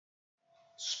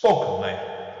Spoken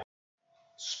Label.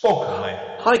 Spoken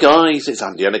Label. Hi guys, it's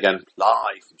Andy and again,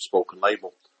 live from Spoken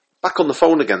Label. Back on the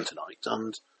phone again tonight,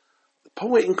 and the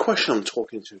poet in question I'm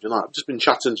talking to tonight, I've just been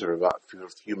chatting to her about for a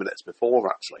few minutes before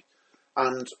actually,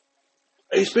 and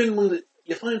it's been one that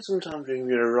you find sometimes when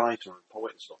you're a writer or a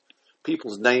poet and stuff,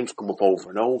 people's names come up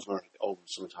over and over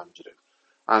sometimes you do.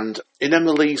 And in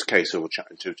Emma Lee's case who we're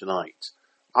chatting to tonight,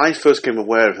 I first became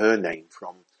aware of her name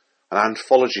from an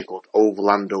anthology called Over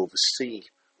Land, Over Sea,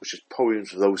 which is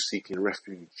poems for those seeking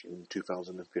refuge in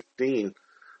 2015.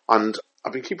 And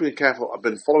I've been keeping it careful. I've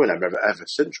been following her ever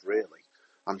since, really.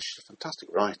 And she's a fantastic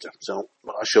writer. So,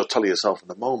 as she'll tell you herself in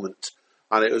a moment.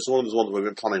 And it was one of the ones that we've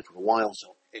been planning for a while.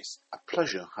 So, it's a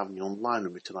pleasure having you online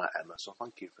with me tonight, Emma. So,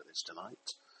 thank you for this tonight.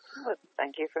 Well,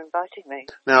 thank you for inviting me.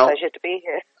 Now, Pleasure to be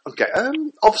here. Okay,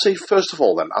 obviously, first of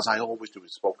all then, as I always do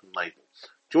with Spoken Label,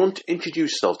 do you want to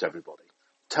introduce yourself to everybody?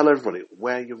 Tell everybody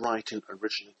where your writing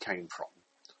originally came from,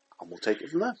 and we'll take it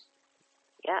from there.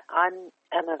 Yeah, I'm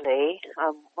Emma Lee.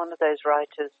 I'm one of those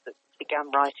writers that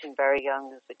began writing very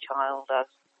young as a child. I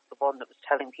was the one that was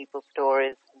telling people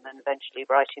stories and then eventually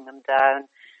writing them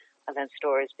down, and then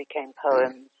stories became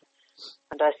poems.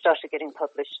 And I started getting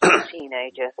published as a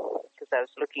teenager because I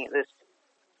was looking at this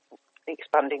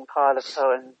expanding pile of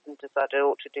poems and decided I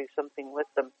ought to do something with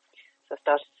them. So I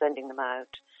started sending them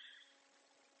out.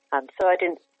 And so I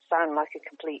didn't sound like a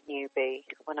complete newbie.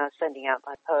 When I was sending out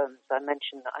my poems, I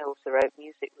mentioned that I also wrote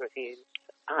music reviews.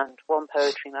 And one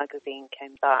poetry magazine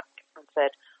came back and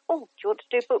said, "Oh, do you want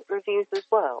to do book reviews as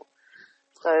well?"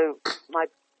 So my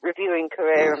reviewing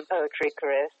career and poetry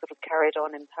career sort of carried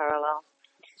on in parallel.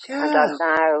 Yeah. And I'm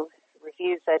now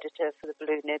reviews editor for the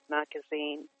Blue Nib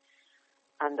magazine.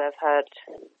 And I've had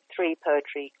 3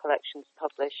 poetry collections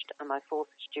published, and my 4th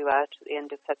is due out at the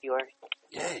end of February.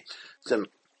 Yeah,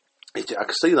 I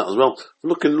can see that as well.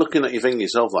 Looking at your thing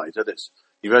yourself, like you did,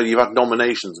 you've had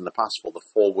nominations in the past for the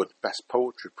Forward Best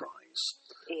Poetry Prize,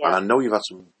 Yeah. and I know you've had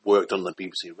some work done on the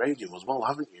BBC Radio as well,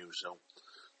 haven't you? So,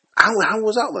 how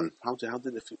was that then?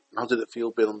 How did it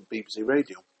feel being on BBC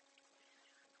Radio?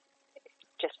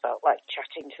 Just felt like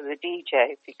chatting to the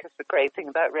DJ, because the great thing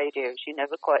about radio is you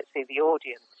never quite see the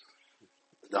audience.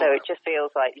 No. So it just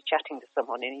feels like you're chatting to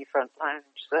someone in your front lounge.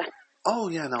 So. Oh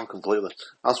yeah, no, completely.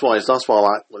 That's why I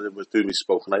like when it was doing my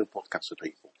Spoken Out podcast with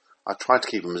people. I try to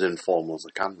keep them as informal as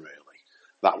I can, really.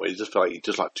 That way, you just feel like you're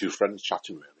just like two friends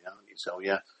chatting, really, aren't you? So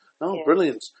yeah, no, yeah.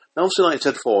 Brilliant. Now, obviously, like you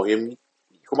said before, you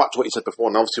go back to what you said before,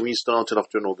 and obviously when you started off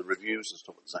doing all the reviews and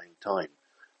stuff at the same time,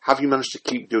 have you managed to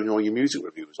keep doing all your music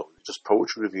reviews, or just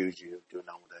poetry reviews you do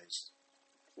nowadays?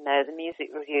 No, the music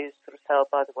reviews sort of fell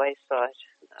by the wayside.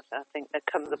 I think there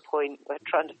comes a point where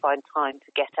trying to find time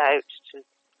to get out to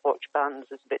watch bands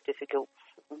is a bit difficult.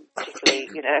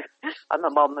 Particularly, I'm a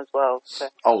mum as well. So.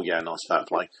 Oh yeah, nice, fair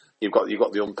play. You've got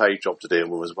the unpaid job to deal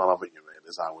with as well, haven't you? Really,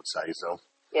 as I would say. So.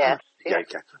 Yes. Yeah.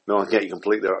 Okay. No, I get you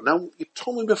completely. Now you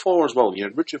told me before as well. You're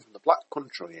originally from the Black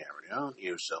Country area, aren't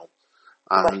you? So.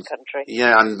 West Country.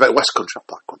 Yeah, and West Country, not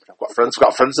Black Country. I've got friends in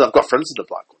the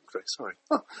Black Country. Sorry.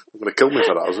 Oh, I'm going to kill me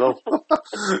for that as well.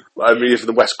 I mean, you're from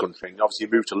the West Country, and obviously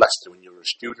you moved to Leicester when you were a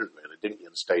student, really, didn't you?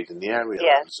 And stayed in the area.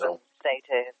 Yes, so stayed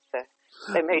here.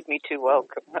 So they made me too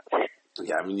welcome.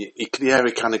 Yeah, I mean, the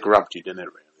area kind of grabbed you, didn't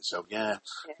it? Really. So yeah.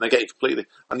 And I get you completely.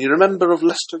 And you're a member of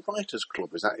Leicester Writers Club.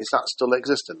 Is that still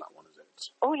existing? That one, is it?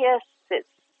 Oh yes, it's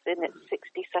in its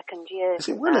 62nd year. Is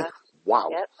it really? Wow.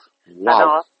 Yep.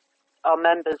 Wow. And our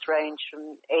members range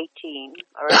from 18,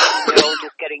 our 18-year-old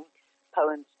is getting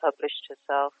poems published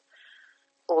herself,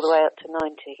 all the way up to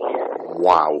 90.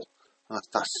 Wow.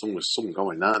 That's some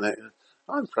going, isn't it?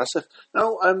 Oh, impressive.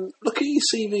 Now, look at your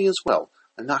CV as well.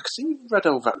 And I can see you've read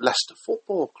over at Leicester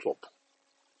Football Club.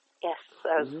 Yes,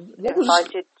 I was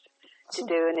invited to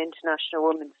do an International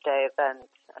Women's Day event,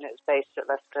 and it was based at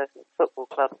Leicester Football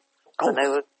Club. And they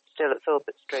were still at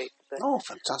Filbert Street. So. Oh,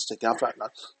 fantastic. I've read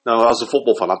that. No, as a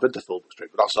football fan, I've been to Filbert Street,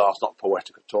 but that's not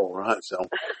poetic at all, right? So,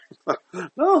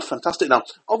 no, fantastic. Now,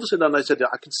 obviously, then I said,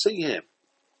 I can see here,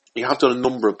 you have done a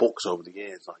number of books over the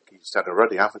years, like you said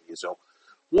already, haven't you? So,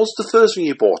 what's the first thing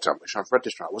you bought out, which I've read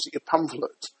this right? Was it your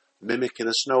pamphlet, Mimicking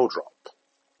a Snowdrop?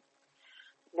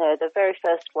 No, the very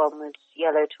first one was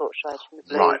Yellow Torchlight in the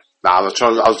Blues. Right. Now,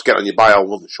 I was getting on your bio, I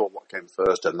wasn't sure what came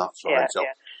first, and that's right. So.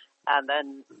 Yeah. And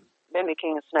then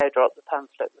Mimicking a Snowdrop, the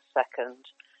pamphlet was second.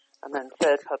 And then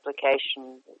third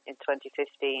publication in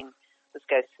 2015 was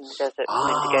Ghosts in the Desert from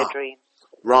Indigo Dreams.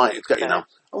 Right, it's got you now.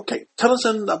 Okay, tell us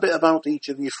a bit about each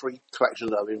of your 3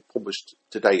 collections that have been published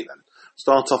today then.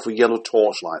 Start off with Yellow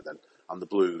Torchlight then, and the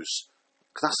Blues.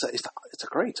 Because it's a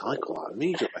great title, that,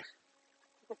 immediately.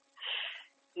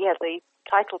 Yeah, the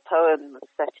title poem was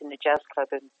set in a jazz club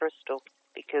in Bristol.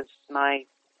 because my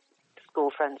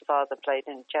school friend's father played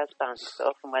in a jazz band, so I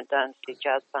often went down to see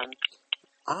jazz bands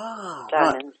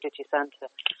down in the city centre.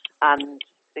 And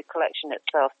the collection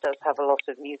itself does have a lot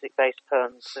of music-based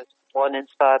poems. There's one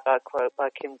inspired by a quote by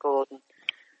Kim Gordon,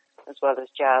 as well as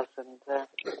jazz. And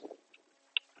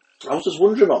I was just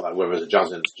wondering about that, whether there's a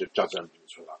jazz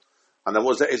influence for that. And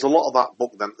there is a lot of that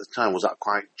book then at the time, was that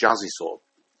quite jazzy sort of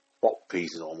pop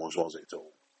pieces almost, was it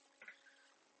all?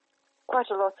 Quite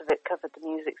a lot of it covered the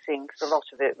music scene, because a lot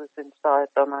of it was inspired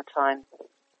by my time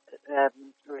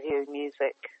reviewing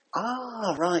music.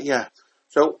 Ah, right, yeah.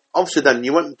 So obviously then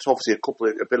you went obviously a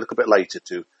bit later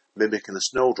to Mimicking a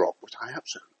Snowdrop, which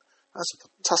that's a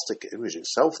fantastic image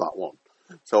itself, that one.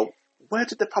 So where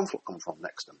did the pamphlet come from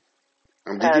next then?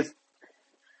 And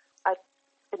I've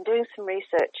been doing some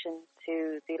research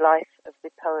into the life of the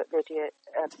poet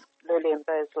Lillian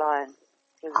Bowes-Lyon,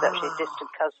 who was actually a distant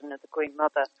cousin of the Queen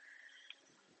Mother.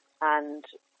 And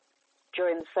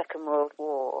during the Second World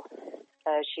War,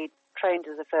 she trained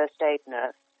as a first aid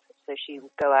nurse, so she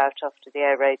would go out after the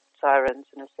air raid sirens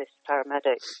and assist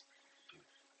paramedics.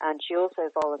 And she also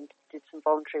did some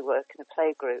voluntary work in a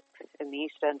playgroup in the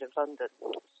East End of London,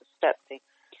 Stepney.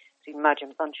 So you can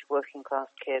imagine a bunch of working class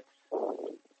kids,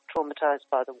 traumatised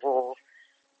by the war,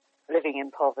 living in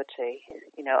poverty,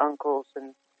 uncles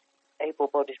and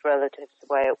able-bodied relatives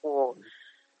away at war.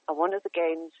 And one of the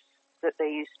games that they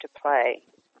used to play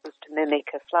was to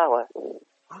mimic a flower.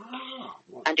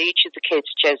 And each of the kids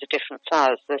chose a different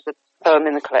flower. So there's a poem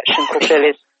in the collection called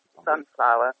Billy's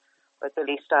Sunflower, where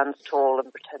Billy stands tall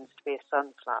and pretends to be a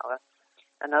sunflower.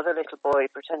 Another little boy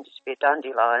pretended to be a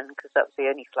dandelion, because that was the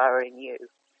only flower he knew.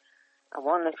 And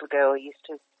one little girl used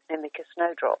to mimic a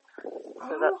snowdrop.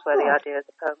 So that's where the idea of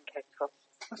the poem came from.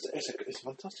 It's a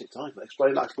fantastic title.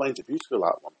 That explains it beautifully,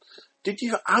 that one.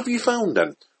 Have you found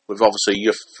then, with obviously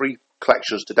your 3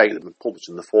 collections to date that have been published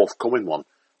in the forthcoming one,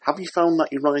 have you found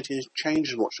that your writing has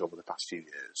changed much over the past few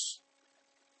years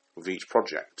with each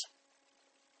project?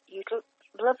 You'd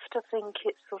love to think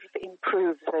it sort of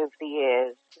improves over the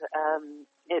years.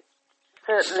 It's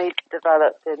certainly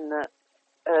developed in that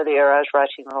earlier I was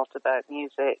writing a lot about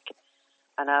music,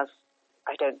 and as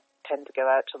I don't tend to go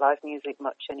out to live music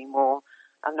much anymore,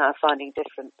 I'm now finding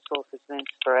different sources of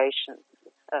inspiration.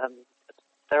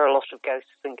 There are a lot of ghosts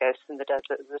in the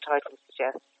desert, as the title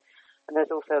suggests. And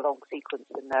there's also a long sequence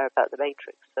in there about the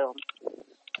Matrix film.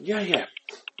 Yeah.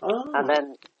 Oh. And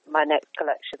then my next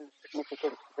collection,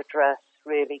 Significance of the Dress,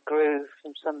 really grew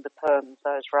from some of the poems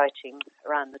I was writing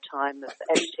around the time of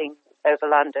editing Over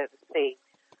Land, Over Sea.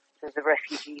 So the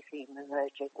refugee theme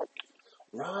emerging.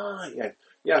 Right, yeah.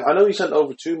 Yeah, I know you sent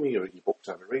over to me your book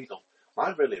to have a read on.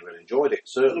 I really, really enjoyed it,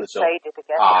 certainly. You played it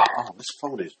again. This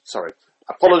phone is... Sorry.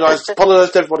 I apologise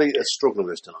to everybody that's struggling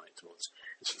with this tonight.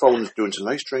 This phone's doing some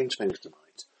very strange things tonight.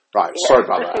 Right, yeah, sorry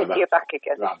about that, Emma. You're back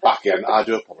again. Right, back again. I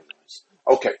do apologise.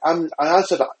 Okay, and I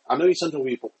said, I know you sent over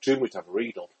your book to me to have a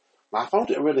read on. I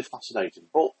found it a really fascinating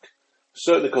book,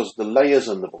 certainly because of the layers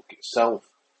in the book itself.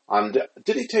 And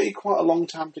did it take you quite a long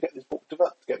time to get this book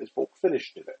developed, to get this book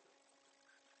finished, did it?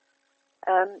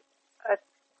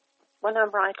 When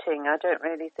I'm writing, I don't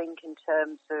really think in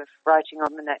terms of writing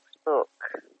on the next book.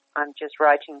 I'm just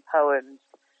writing poems,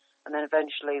 and then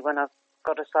eventually, when I've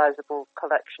got a sizable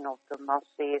collection of them, I'll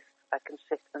see if I can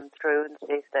sift them through and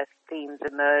see if their themes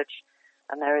emerge,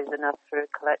 and there is enough for a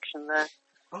collection there.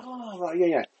 Oh, right,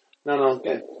 yeah. No,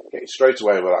 get straight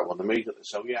away with that one immediately.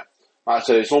 So, yeah. Like I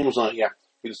said, it's almost like, you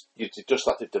just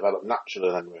let it develop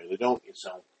naturally then, really, don't you?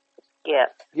 So, yeah.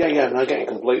 Yeah, and I get it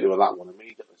completely with that one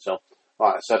immediately. So,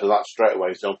 like I said that straight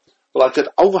away. So, but like I said,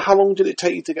 over how long did it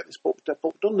take you to get this book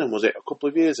done then? Was it a couple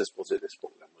of years, was it, this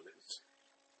book then? Was it?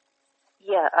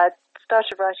 Yeah, I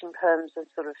started writing poems in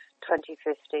sort of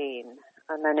 2015,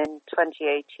 and then in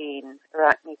 2018,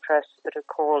 Arachne Press put a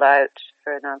call out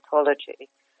for an anthology.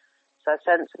 So I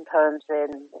sent some poems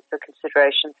in for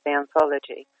consideration for the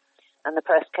anthology, and the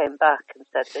press came back and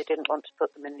said they didn't want to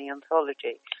put them in the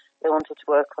anthology. They wanted to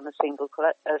work on a single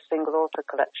author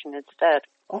collection instead.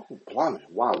 Oh, blimey,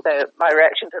 wow. So my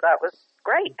reaction to that was,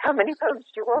 great, how many poems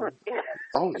do you want?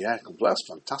 Oh, yeah, that's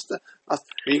fantastic. When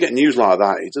you get news like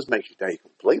that, it just makes your day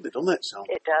completely, doesn't it? So,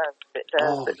 it does.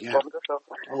 Oh, it's yeah. wonderful.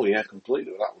 Oh, yeah,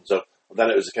 completely with that one. So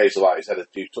then it was a case of, like you said,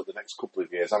 you took the next couple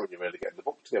of years, haven't you, really getting the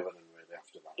book together and really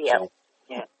after that? Yeah. So,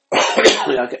 yeah.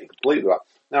 I get you completely with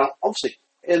that. Now, obviously,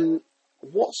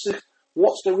 what's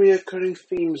the reoccurring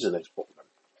themes in this book then?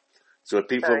 So if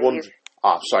people are wondering...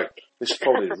 sorry. This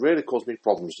phone has really caused me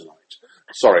problems tonight.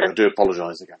 Sorry, I do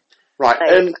apologise again. Right,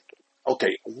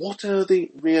 okay, what are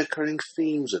the reoccurring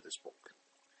themes of this book?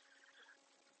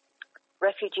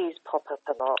 refugees pop up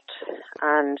a lot,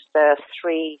 and there are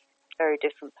 3 very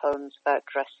different poems about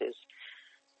dresses.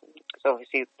 So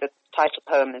obviously the title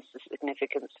poem is The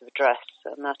Significance of a Dress,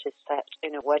 and that is set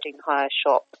in a wedding hire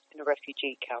shop in a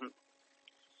refugee camp.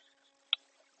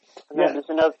 And then there's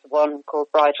another one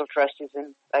called Bridal Dresses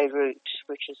in Beirut,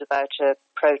 which is about a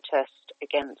protest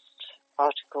against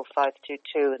Article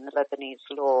 522 in the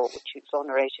Lebanese law, which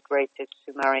exonerated rapists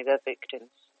who marry their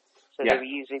victims. So they were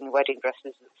using wedding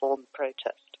dresses as a form of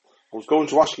protest. I was going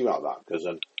to ask you about that, because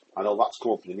I know that's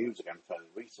come up in the news again fairly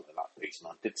recently, that piece,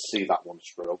 and I did see that one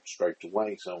straight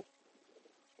away, so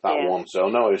that one. So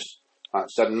no, I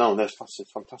said, no, it's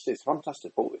fantastic, it's a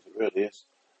fantastic book, it really is,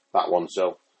 that one.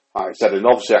 So I said, and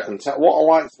obviously I can tell, what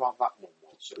I liked about that one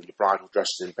was, your Bridal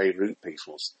Dresses in Beirut piece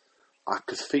was, I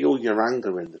could feel your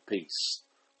anger in the piece,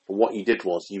 but what you did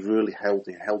was, you really held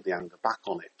the anger back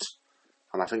on it.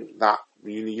 And I think that,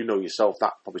 you know yourself,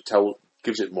 that probably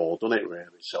gives it more, doesn't it,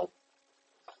 really? So,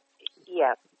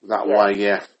 yeah. That way,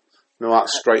 yeah. No,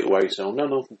 that's straight away, so,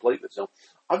 no, completely. So,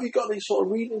 have you got any sort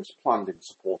of readings planned in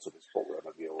support of this book, then,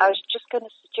 have you? I was just going to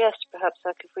suggest perhaps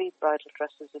I could read Bridal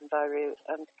Dresses in Beirut.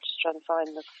 I'm just trying to find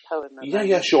the poem.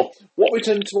 Yeah, sure. What we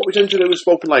tend to do with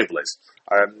Spoken Label is,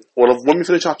 when we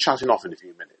finish our chatting off in a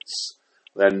few minutes,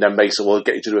 then basically we'll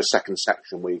get you to do a second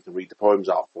section where you can read the poems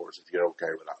out for us, if you're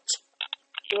okay with that.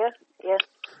 Yeah.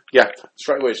 Yeah,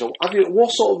 straight away. So, have you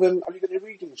got any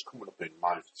readings coming up in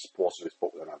mind for support of this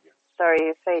book, then, have you? Sorry,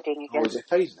 you're fading again. Oh, is it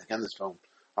fading again, this phone?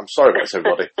 I'm sorry about this,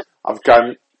 everybody.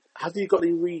 Have you got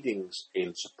any readings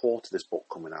in support of this book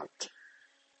coming out?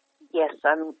 Yes,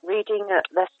 I'm reading at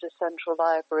Leicester Central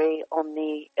Library on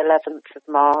the 11th of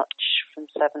March from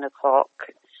 7 o'clock.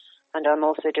 And I'm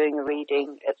also doing a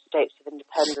reading at States of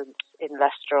Independence in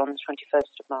Leicester on the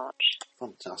 21st of March.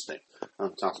 Fantastic.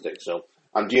 So,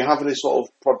 and do you have any sort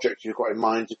of project you've got in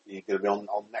mind that you're going to be on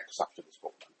next after this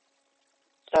book?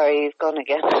 Sorry, you've gone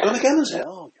again. Gone again, is it?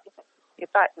 Oh, yeah. You're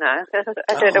back now.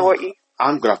 I don't know what you...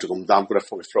 I'm going to have to come down. I'm going to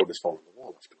probably throw this phone on the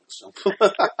wall afterwards. So.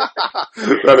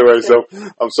 Anyway, so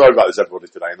I'm sorry about this, everybody,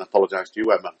 today, and I apologise to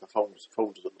you, Emma. The phone doesn't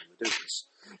normally do this.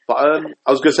 But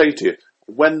I was going to say to you,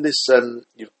 when this,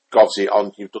 you've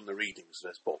done the readings of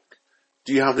this book,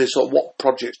 do you have any what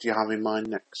projects do you have in mind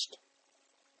next?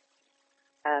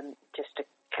 Just to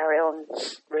carry on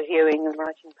reviewing and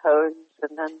writing poems,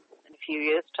 and then in a few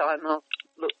years' time I'll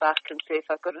look back and see if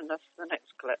I've got enough for the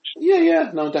next collection.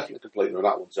 Yeah, no, definitely completely with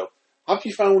that one. So, have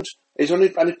you found, is there any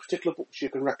particular books you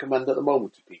can recommend at the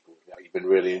moment to people that you've been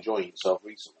really enjoying yourself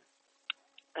recently?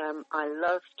 I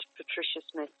loved Patricia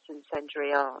Smith's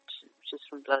Incendiary Art, which is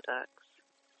from Blood Axe,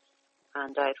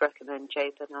 and I'd recommend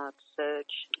J. Bernard's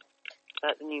Surge,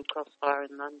 about the new Crossfire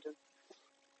in London.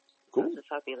 Cool. It's a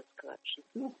fabulous collection.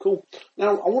 Oh, cool.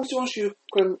 Now, I wanted to ask you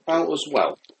about as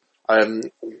well,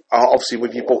 obviously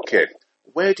with your book here,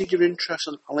 where did your interest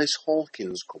in Alice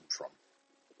Hawkins come from?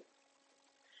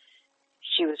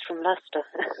 She was from Leicester.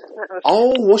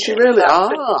 Was she really? Yeah.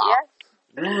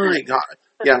 Right.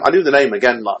 Yeah, I knew the name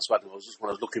again last when I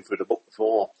was looking through the book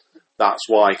before. That's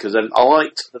why, because then I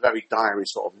liked the very diary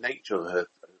sort of nature of her,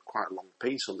 quite a long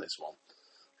piece on this one.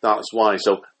 That's why.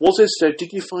 So,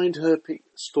 did you find her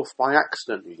stuff by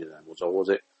accident, or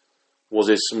was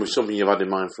it something you've had in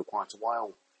mind for quite a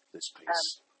while, this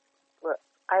piece? Well,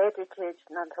 I edited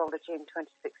an anthology in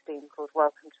 2016 called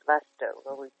Welcome to Leicester,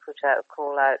 where we put out a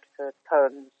call out for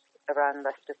poems around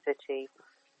Leicester City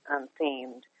and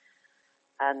themed.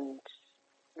 And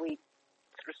we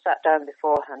sort of sat down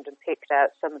beforehand and picked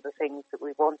out some of the things that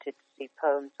we wanted to see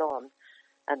poems on,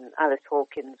 and Alice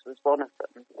Hawkins was one of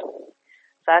them.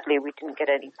 Sadly, we didn't get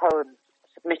any poems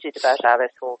submitted about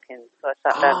Alice Hawkins, so I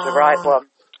sat down to write one.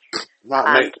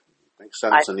 That makes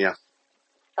sense, yeah.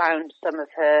 Found some of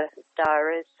her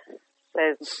diaries, so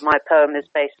my poem is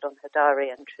based on her diary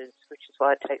entries, which is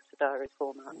why it takes the diary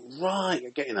format. Right,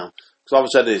 I get you now. Because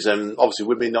I said is, obviously,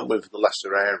 with me not moving from the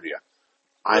Leicester area,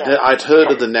 I'd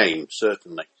heard of the name,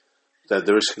 certainly.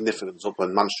 There is significance up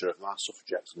in Manchester of our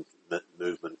suffragettes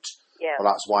movement. Yeah.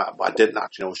 Well, that's why I didn't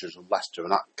actually know she was from Leicester,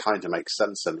 and that kind of makes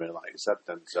sense then, really, like you said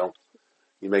then. So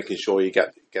you're making sure you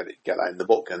get that in the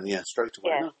book, and straight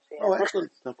away. Yes, Yeah. Oh,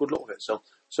 excellent. No, good luck with it. So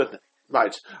certainly,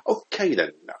 right. Okay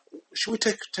then. Now, should we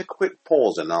take a quick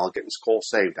pause, and I'll get this call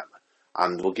saved, Emma,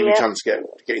 and we'll give you a chance to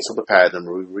get yourself prepared, and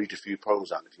we'll read a few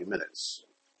poems out in a few minutes.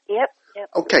 Yep.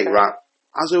 Okay, right.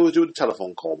 As I always do with the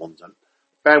telephone call ones, then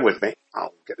bear with me.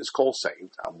 I'll get this call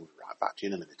saved, and we'll be right back to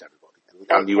you in a minute, everybody.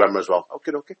 And you, Emma, as well.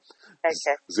 Okay. Okay.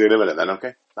 See you in a minute then,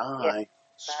 okay? Bye. Yeah.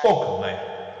 Spoken Label.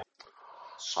 Hi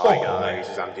Spoken guys, Label. this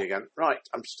is Andy again. Right,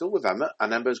 I'm still with Emma,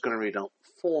 and Emma's going to read out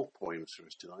 4 poems for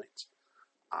us tonight.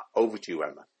 Over to you,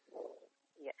 Emma.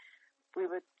 Yeah. We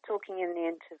were talking in the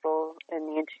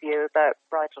interview about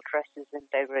bridal dresses in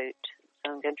Beirut,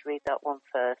 so I'm going to read that one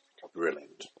first.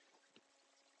 Brilliant.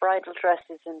 Bridal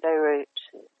dresses in Beirut.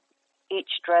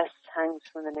 Each dress hangs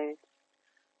from the noose.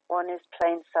 One is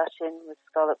plain satin with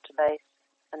scalloped lace,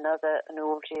 another an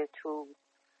orgy of tulle.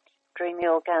 Dreamy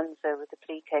organza with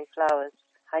appliqué flowers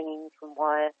hanging from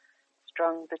wire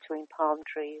strung between palm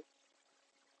trees.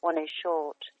 One is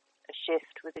short, a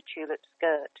shift with a tulip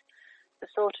skirt, the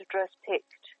sort of dress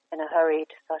picked in a hurry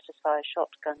to satisfy a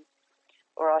shotgun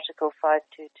or Article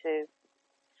 522.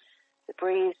 The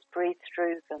breeze breathes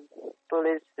through them,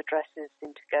 bullies the dresses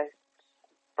into ghosts,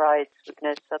 brides with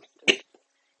no substance,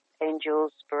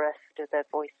 angels bereft of their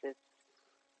voices.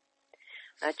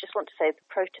 I just want to say the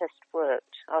protest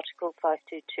worked. Article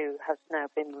 522 has now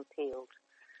been repealed.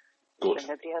 Good.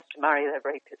 So nobody has to marry their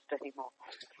rapist anymore.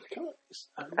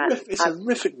 It's a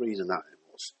horrific reason that it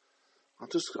was.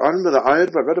 I remember that I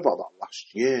read about that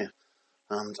last year,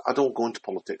 and I don't go into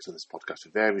politics in this podcast for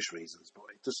various reasons, but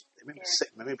it made me sick.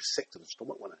 It made me sick to the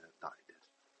stomach when I heard that it did.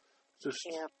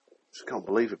 Just can't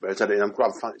believe it. But I'm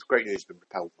glad. It's great news. It's been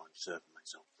repelled by certainly.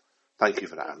 So thank you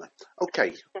for that, Anna.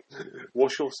 Okay,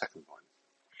 what's your second point?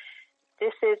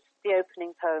 This is the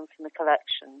opening poem from the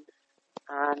collection,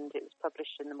 and it was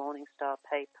published in the Morning Star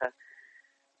paper.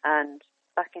 And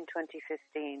back in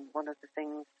 2015, one of the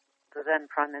things the then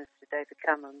Prime Minister David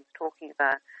Cameron was talking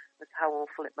about was how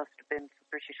awful it must have been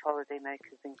for British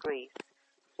holidaymakers in Greece,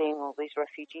 seeing all these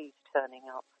refugees turning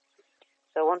up.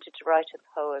 So I wanted to write a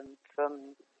poem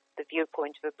from the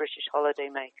viewpoint of a British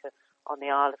holidaymaker on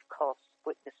the Isle of Kos,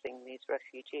 witnessing these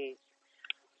refugees.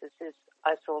 This is,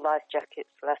 I saw life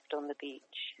jackets left on the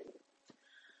beach.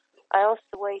 I asked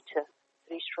the waiter,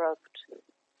 but he shrugged.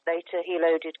 Later, he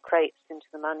loaded crates into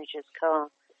the manager's car.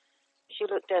 She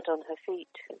looked dead on her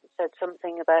feet, said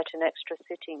something about an extra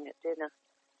sitting at dinner,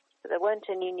 but there weren't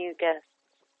any new guests.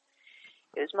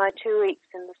 It was my 2 weeks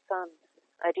in the sun.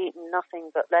 I'd eaten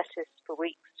nothing but lettuce for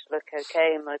weeks to look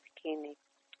okay in my bikini.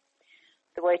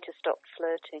 The waiter stopped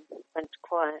flirting, went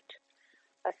quiet.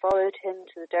 I followed him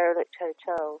to the derelict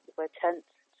hotel, where tents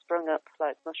sprung up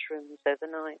like mushrooms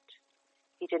overnight.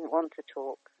 He didn't want to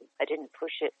talk. I didn't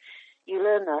push it. You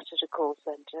learn that at a call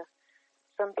centre.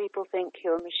 Some people think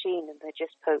you're a machine and they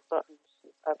just poke buttons.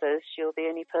 Others, you're the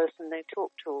only person they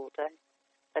talk to all day.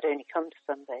 I'd only come to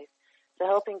Sundays, so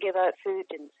helping give out food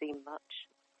didn't seem much.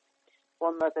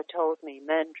 One mother told me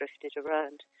men drifted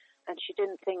around, and she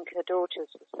didn't think her daughters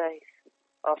were safe.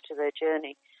 After their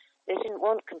journey, they didn't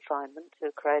want confinement to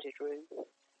a crowded room.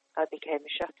 I became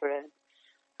a chaperone.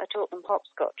 I taught them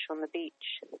hopscotch on the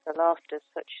beach. The laughter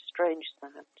such a strange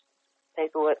sound.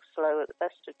 Paperwork slow at the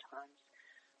best of times.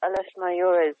 I left my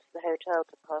euros for the hotel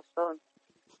to pass on.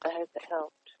 I hope it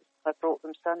helped. I brought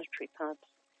them sanitary pads.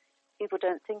 People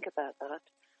don't think about that.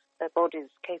 Their bodies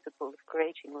capable of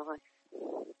creating life.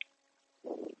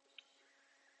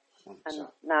 And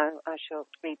now I shall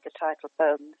read the title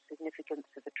poem, The Significance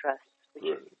of a Dress,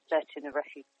 which is set in a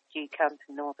refugee camp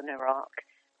in northern Iraq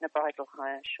in a bridal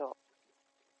hire shop.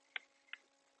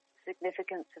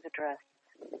 Significance of a dress.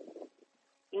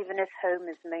 Even if home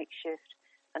is makeshift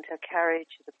and her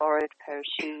carriage is a borrowed pair of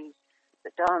shoes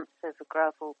that dance over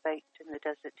gravel baked in the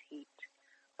desert heat,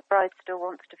 a bride still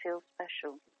wants to feel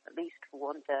special, at least for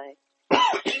one day.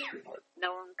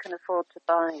 No one can afford to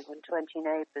buy when 20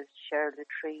 neighbours share a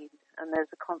latrine and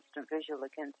there's a constant vigil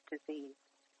against disease.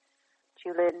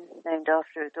 Tulin, named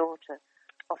after a daughter,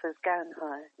 offers gown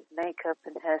hire, makeup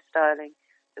and hairstyling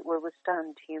that will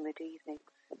withstand humid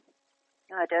evenings.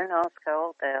 I don't ask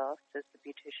how old they are, says the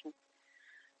beautician.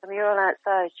 A mural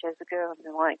outside shows a girl in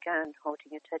a white gown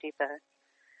holding a teddy bear.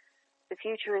 The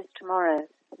future is tomorrow.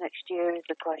 Next year is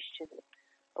a question.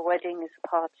 A wedding is a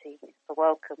party, a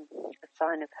welcome, a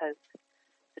sign of hope.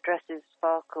 The dresses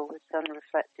sparkle with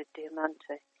sun-reflected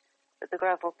diamante, but the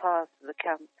gravel paths of the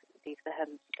camp leave the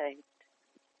hem stained.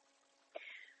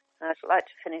 I'd like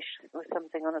to finish with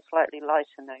something on a slightly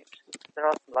lighter note. There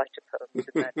are some lighter poems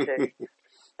in there too.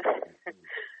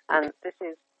 And this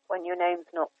is When Your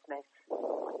Name's Not Smith.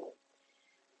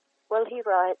 Well, he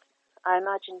writes, I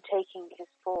imagine taking his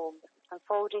form and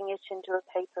folding it into a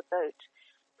paper boat,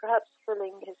 perhaps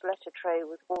filling his letter tray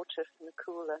with water from the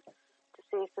cooler to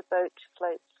see if the boat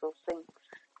floats or sinks,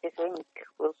 if ink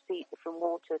will seep from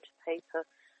water to paper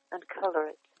and colour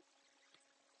it.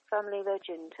 Family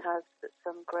legend has that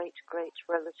some great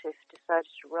relative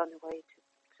decided to run away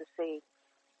to sea,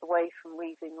 away from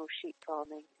weaving or sheep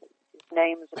farming. His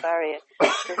name was a barrier,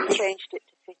 so he changed it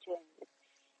to fit in.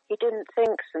 He didn't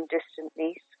think some distant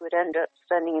niece would end up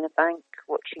standing in a bank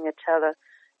watching a teller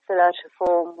fill out a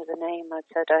form with a name I'd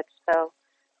said I'd spell,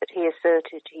 but he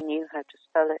asserted he knew how to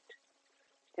spell it.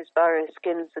 His burrow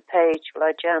skims the page while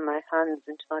I jam my hands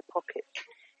into my pockets,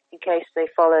 in case they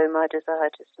follow my desire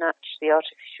to snatch the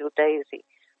artificial daisy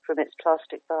from its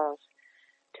plastic vase.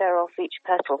 Tear off each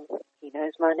petal. He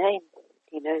knows my name.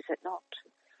 He knows it not.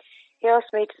 He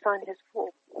asked me to sign his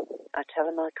form. I tell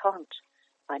him I can't.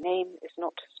 My name is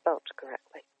not spelt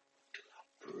correctly.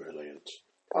 Brilliant.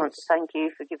 I want to thank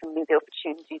you for giving me the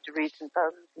opportunity to read some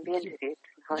poems and be interviewed.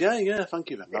 Yeah, thank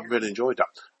you, then. I've really enjoyed that.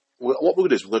 What we're going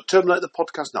to do is we're going to terminate the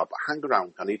podcast now, but hang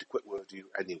around. I need a quick word with you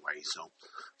anyway.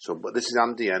 But this is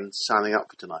Andy N signing out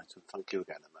for tonight, and thank you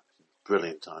again.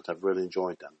 Brilliant tonight. I've really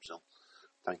enjoyed them, so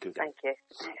thank you again. Thank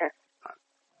you.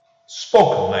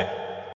 Spoken, mate.